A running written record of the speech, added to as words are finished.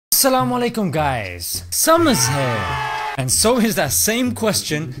Assalamu alaikum guys, summer's here, and so is that same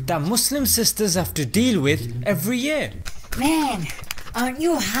question that Muslim sisters have to deal with every year. Man, aren't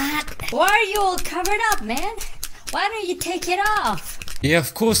you hot? Why are you all covered up, man? Why don't you take it off? Yeah,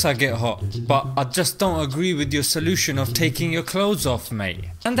 of course I get hot, but I just don't agree with your solution of taking your clothes off, mate.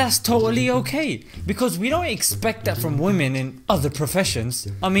 And that's totally okay, because we don't expect that from women in other professions.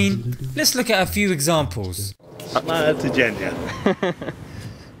 I mean, let's look at a few examples.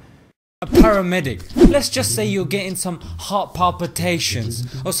 A paramedic, let's just say you're getting some heart palpitations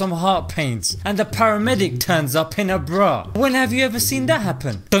or some heart pains and the paramedic turns up in a bra. When have you ever seen that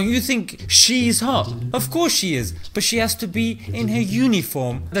happen? Don't you think she's hot? Of course she is, but she has to be in her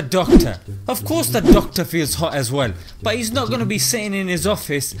uniform. The doctor, of course the doctor feels hot as well, but he's not going to be sitting in his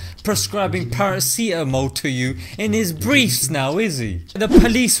office prescribing paracetamol to you in his briefs now, is he? The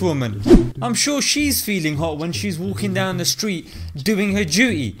policewoman, I'm sure she's feeling hot when she's walking down the street doing her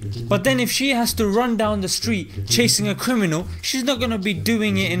duty, but then if she has to run down the street chasing a criminal, she's not going to be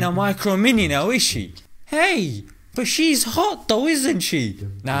doing it in a micro mini now, is she? Hey, but she's hot though, isn't she?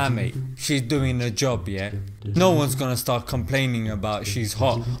 Nah mate, she's doing her job, yeah? No one's gonna start complaining about she's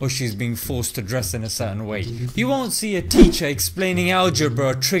hot or she's being forced to dress in a certain way. You won't see a teacher explaining algebra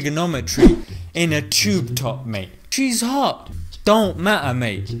or trigonometry in a tube top, mate. She's hot. Don't matter,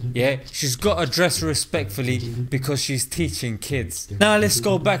 mate, yeah? She's got to dress respectfully because she's teaching kids. Now let's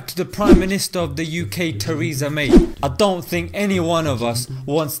go back to the Prime Minister of the UK, Theresa May. I don't think any one of us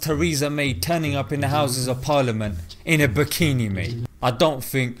wants Theresa May turning up in the Houses of Parliament in a bikini, mate. I don't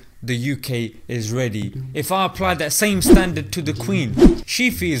think the UK is ready. If I apply that same standard to the Queen, she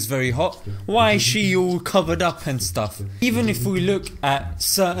feels very hot. Why is she all covered up and stuff? Even if we look at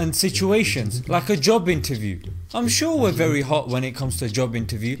certain situations, like a job interview, I'm sure we're very hot when it comes to a job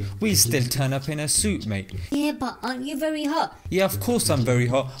interview. We still turn up in a suit, mate. Yeah, but aren't you very hot? Yeah, of course I'm very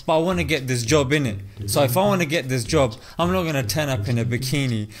hot, but I want to get this job in it. So if I want to get this job, I'm not going to turn up in a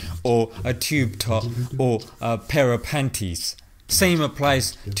bikini or a tube top or a pair of panties. Same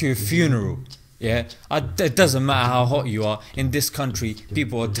applies to a funeral. Yeah, it doesn't matter how hot you are. In this country,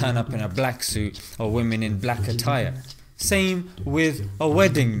 people will turn up in a black suit or women in black attire. Same with a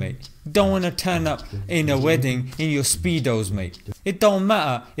wedding, mate. Don't want to turn up in a wedding in your speedos, mate. It don't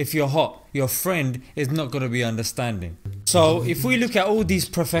matter if you're hot, your friend is not going to be understanding. So if we look at all these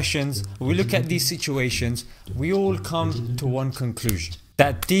professions, we look at these situations, we all come to one conclusion.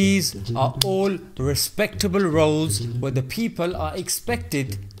 That these are all respectable roles where the people are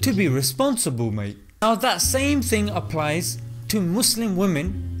expected to be responsible, mate. Now that same thing applies to Muslim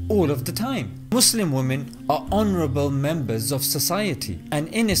women all of the time. Muslim women are honourable members of society, and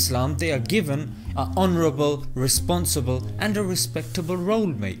in Islam they are given an honourable, responsible and a respectable role,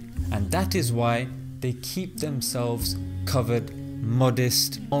 mate. And that is why they keep themselves covered,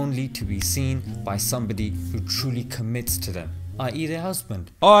 modest, only to be seen by somebody who truly commits to them, i.e. their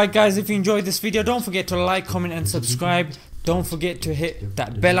husband. Alright guys, if you enjoyed this video, don't forget to like, comment and subscribe. Don't forget to hit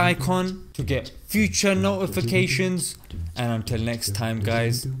that bell icon to get future notifications. And until next time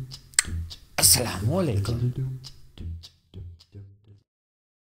guys, Assalamu alaikum.